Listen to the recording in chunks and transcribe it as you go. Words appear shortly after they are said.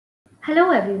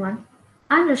Hello everyone,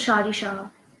 I'm Rashadi Shah.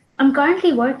 I'm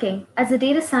currently working as a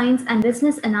data science and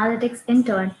business analytics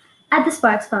intern at the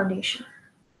Sparks Foundation.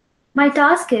 My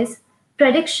task is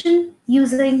prediction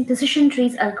using decision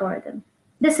trees algorithm.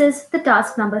 This is the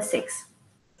task number 6.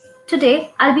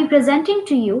 Today I'll be presenting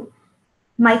to you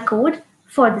my code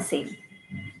for the same.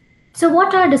 So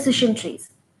what are decision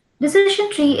trees? Decision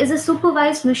tree is a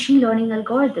supervised machine learning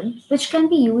algorithm which can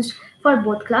be used for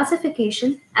both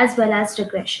classification as well as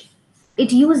regression.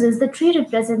 It uses the tree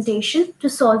representation to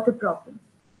solve the problem.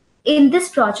 In this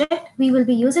project, we will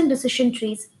be using decision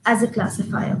trees as a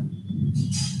classifier.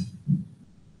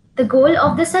 The goal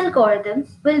of this algorithm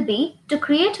will be to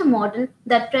create a model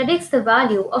that predicts the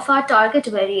value of our target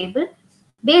variable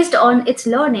based on its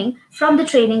learning from the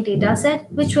training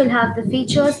dataset, which will have the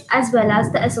features as well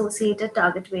as the associated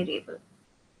target variable.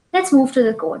 Let's move to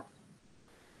the code.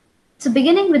 So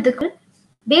beginning with the code,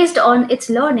 based on its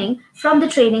learning from the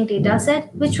training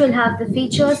dataset, which will have the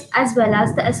features as well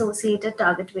as the associated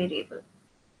target variable.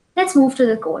 Let's move to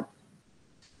the code.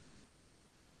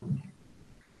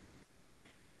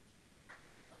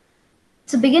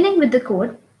 So beginning with the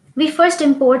code, we first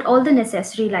import all the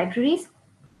necessary libraries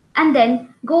and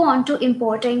then go on to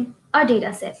importing our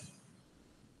dataset.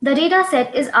 The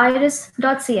dataset is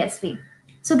iris.csv.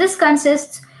 So this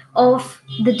consists of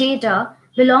the data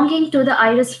belonging to the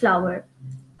iris flower.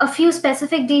 A few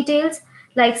specific details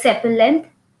like sepal length,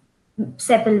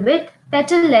 sepal width,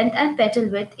 petal length, and petal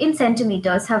width in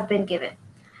centimeters have been given.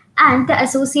 And the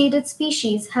associated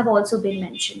species have also been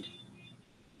mentioned.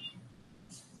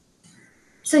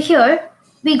 So here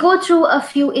we go through a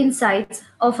few insights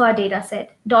of our dataset.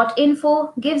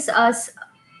 .info gives us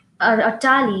a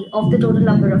tally of the total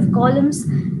number of columns,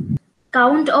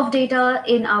 count of data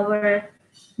in our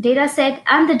data set,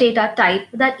 and the data type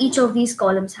that each of these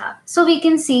columns have. So we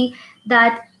can see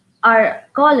that our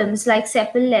columns like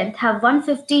sepal length have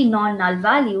 150 non-null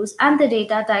values and the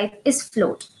data type is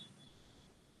float.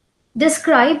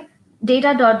 Describe,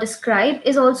 data.describe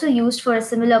is also used for a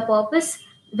similar purpose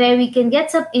where we can get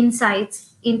some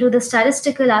insights into the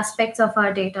statistical aspects of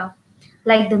our data,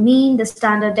 like the mean, the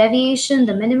standard deviation,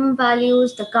 the minimum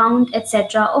values, the count,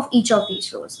 etc. of each of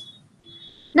these rows.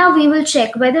 Now we will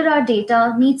check whether our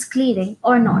data needs clearing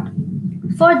or not.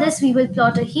 For this, we will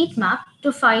plot a heat map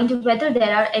to find whether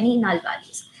there are any null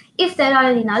values. If there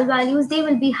are any null values, they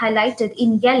will be highlighted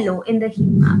in yellow in the heat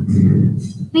map.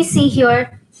 We see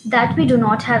here that we do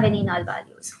not have any null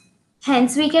values.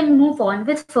 Hence, we can move on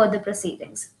with further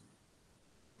proceedings.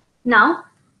 Now,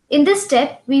 in this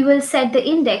step, we will set the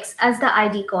index as the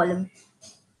ID column.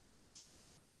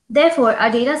 Therefore,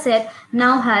 our data set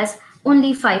now has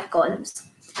only 5 columns.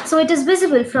 So it is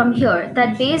visible from here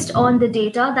that based on the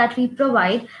data that we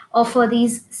provide for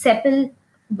these sepal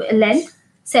length,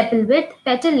 sepal width,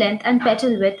 petal length, and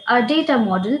petal width, our data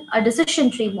model, our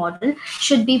decision tree model,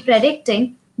 should be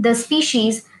predicting the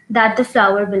species that the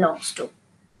flower belongs to.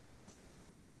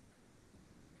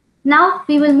 Now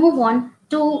we will move on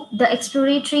to the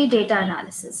exploratory data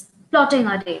analysis, plotting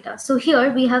our data. So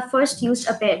here we have first used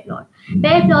a pair plot.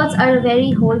 Pair plots are a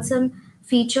very wholesome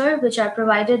feature which are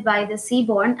provided by the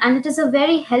Seaborn, and it is a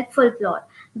very helpful plot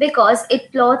because it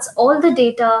plots all the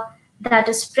data that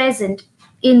is present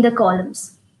in the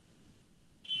columns.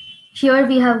 Here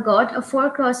we have got a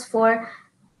 4x4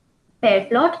 pair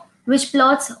plot which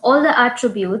plots all the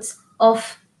attributes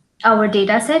of our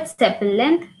dataset, sepal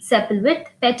length, sepal width,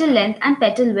 petal length, and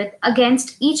petal width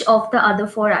against each of the other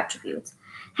 4 attributes.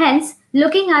 Hence,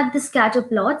 looking at the scatter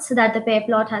plots that the pair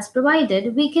plot has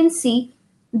provided, we can see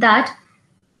that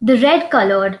the red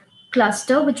colored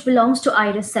cluster, which belongs to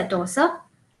Iris setosa,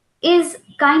 is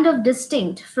kind of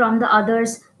distinct from the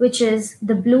others, which is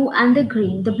the blue and the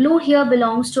green. The blue here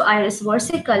belongs to Iris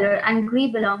versicolor and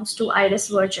green belongs to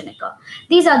Iris virginica.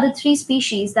 These are the 3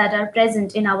 species that are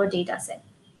present in our data set.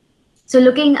 So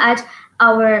looking at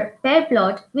our pair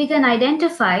plot, we can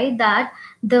identify that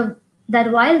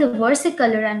while the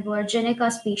versicolor and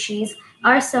virginica species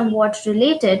are somewhat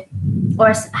related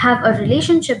or have a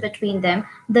relationship between them,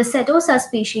 the setosa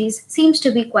species seems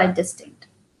to be quite distinct.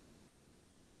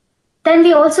 Then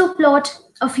we also plot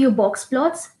a few box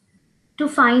plots to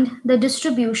find the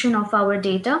distribution of our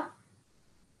data.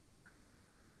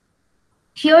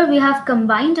 Here we have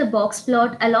combined a box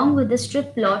plot along with the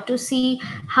strip plot to see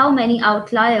how many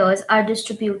outliers are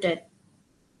distributed.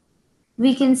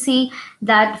 We can see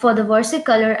that for the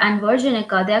versicolor and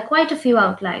virginica, there are quite a few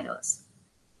outliers.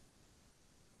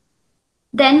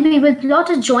 Then we will plot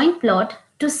a joint plot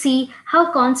to see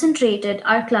how concentrated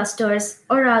our clusters,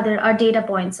 or rather our data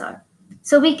points are.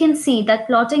 So we can see that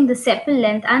plotting the sepal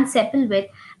length and sepal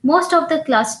width Most of the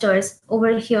clusters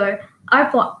over here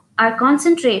are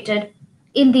concentrated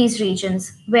in these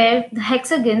regions where the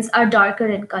hexagons are darker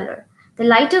in color. The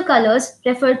lighter colors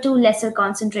refer to lesser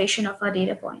concentration of our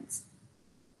data points.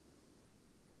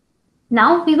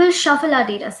 Now we will shuffle our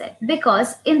data set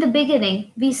because in the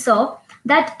beginning we saw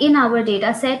that in our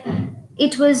data set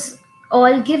it was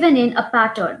all given in a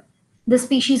pattern. The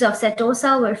species of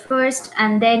Setosa were first,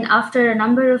 and then after a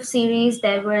number of series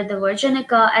there were the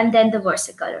Virginica and then the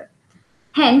versicolor.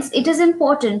 Hence, it is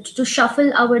important to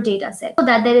shuffle our data set so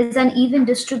that there is an even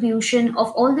distribution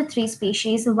of all the three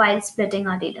species while splitting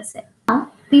our data set.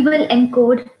 Now, we will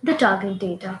encode the target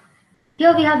data.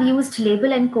 Here we have used label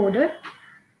encoder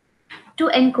to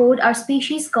encode our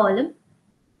species column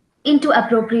into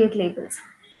appropriate labels.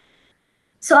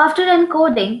 So after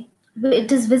encoding,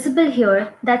 it is visible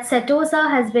here that Setosa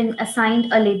has been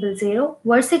assigned a label 0,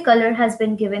 versicolor has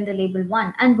been given the label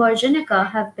 1, and Virginica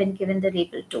have been given the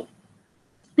label 2.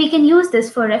 We can use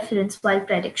this for reference while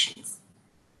predictions.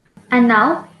 And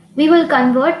now we will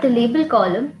convert the label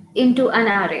column into an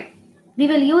array. We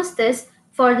will use this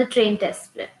for the train test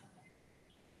split.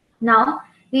 Now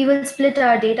we will split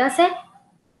our data set.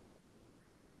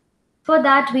 For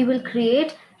that we will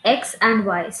create X and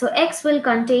Y. So X will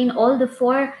contain all the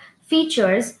 4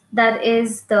 features, that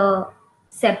is the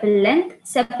sepal length,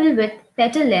 sepal width,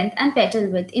 petal length and petal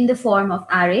width in the form of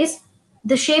arrays.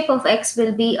 The shape of X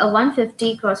will be a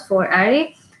 150 cross 4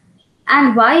 array,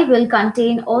 and Y will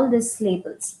contain all these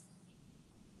labels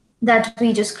that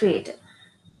we just created.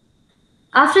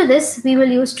 After this, we will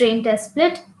use train test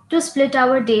split to split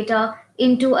our data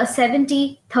into a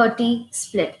 70-30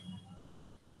 split.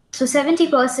 So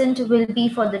 70% will be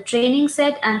for the training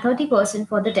set and 30%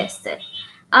 for the test set.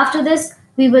 After this,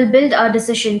 we will build our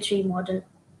decision tree model.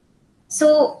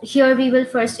 So here we will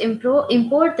first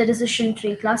import the decision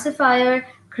tree classifier,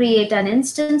 create an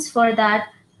instance for that,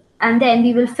 and then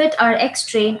we will fit our X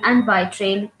train and Y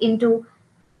train into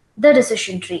the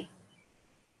decision tree.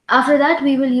 After that,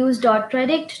 we will use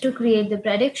 .predict to create the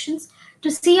predictions. To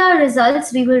see our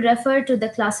results, we will refer to the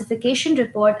classification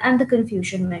report and the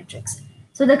confusion matrix.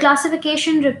 So the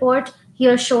classification report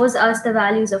here shows us the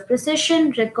values of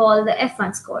precision, recall, the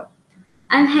F1 score.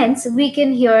 And hence, we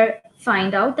can here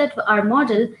find out that our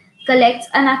model collects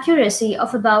an accuracy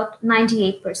of about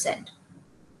 98%.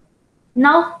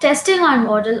 Now, testing our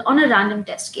model on a random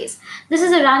test case. This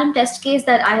is a random test case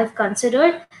that I have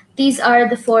considered. These are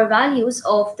the 4 values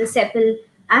of the sepal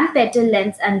and petal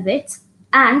lengths and widths,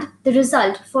 and the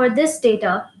result for this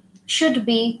data should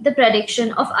be the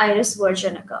prediction of Iris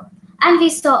virginica. And we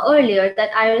saw earlier that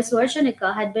Iris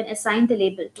virginica had been assigned the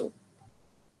label 2.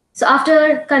 So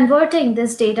after converting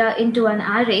this data into an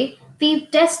array, we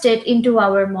test it into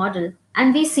our model,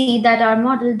 and we see that our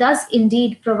model does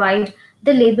indeed provide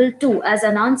the label 2 as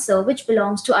an answer which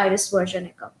belongs to Iris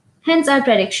virginica. Hence, our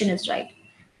prediction is right.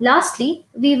 Lastly,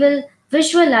 we will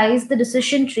visualize the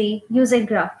decision tree using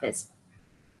GraphViz.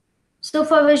 So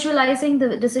for visualizing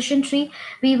the decision tree,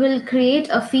 we will create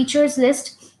a features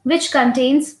list which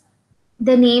contains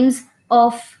the names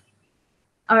of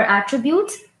our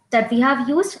attributes that we have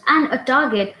used and a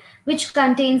target which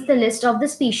contains the list of the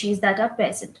species that are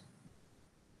present.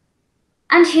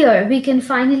 And here we can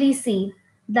finally see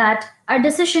that our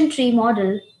decision tree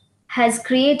model has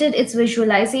created its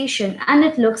visualization, and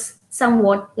it looks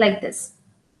somewhat like this.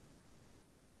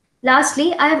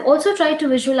 Lastly, I have also tried to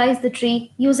visualize the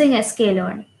tree using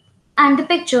sklearn, and the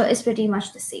picture is pretty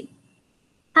much the same.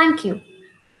 Thank you.